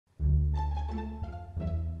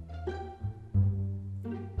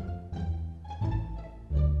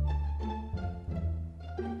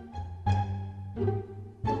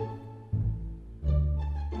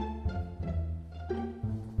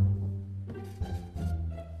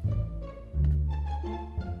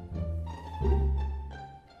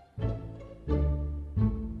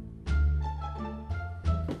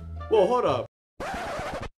Whoa, hold up.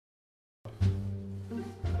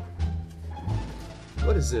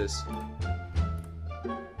 What is this?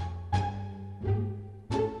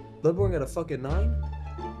 Bloodborne got a fucking 9?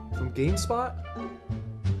 From GameSpot?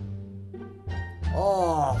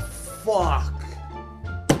 Oh, fuck.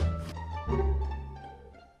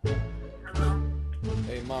 Hello?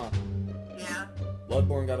 Hey, Mom. Yeah?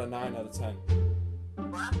 Bloodborne got a 9 out of 10.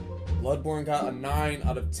 What? Bloodborne got a 9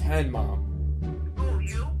 out of 10, Mom. Who,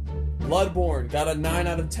 you? Bloodborne got a 9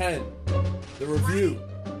 out of 10. The review.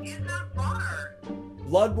 He's not far.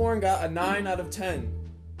 Bloodborne got a 9 out of 10.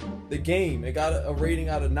 The game, it got a rating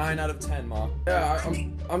out of 9 out of 10, Mom. Yeah,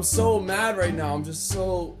 I'm so mad right now. I'm just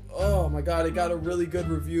so, oh my god, it got a really good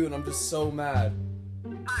review and I'm just so mad.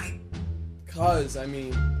 Hi. Cause, I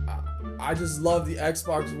mean, I just love the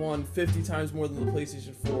Xbox One 50 times more than the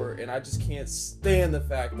PlayStation 4 and I just can't stand the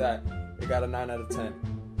fact that it got a 9 out of 10.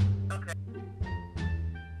 Okay.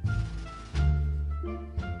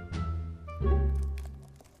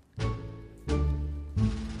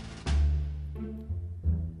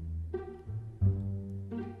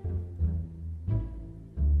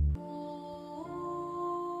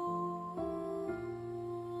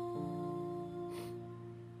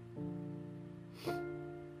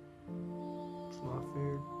 It's not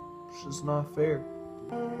fair. It's just not fair.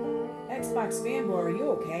 Xbox fanboy, are you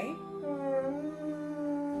okay?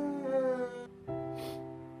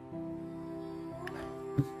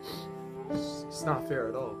 It's not fair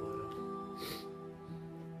at all,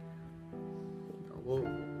 but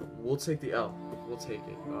we'll take the L. We'll take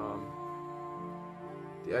it.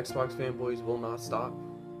 The Xbox fanboys will not stop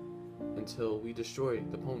until we destroy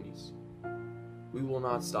the ponies. We will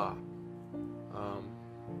not stop.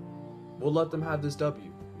 We'll let them have this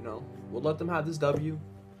W, you know? We'll let them have this W.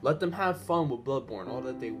 Let them have fun with Bloodborne, all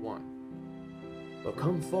that they want. But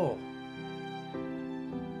come fall,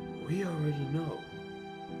 we already know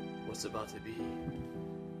what's about to be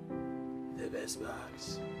the best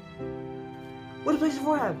box. What does PlayStation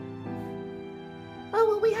 4 have? Oh,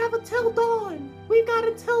 well, we have Until Dawn. We've got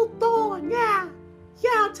Until Dawn, yeah.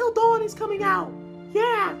 Yeah, Until Dawn is coming out.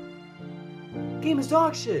 Yeah. Game is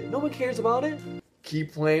dog shit. No one cares about it.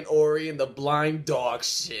 Keep playing Ori and the blind dog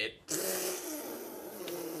shit.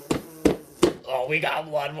 Oh, we got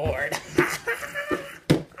Bloodborne.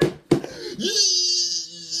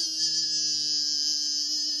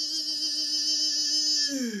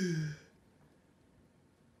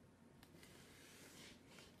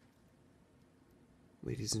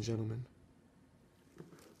 Ladies and gentlemen,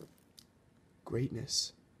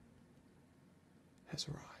 greatness has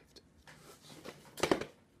arrived.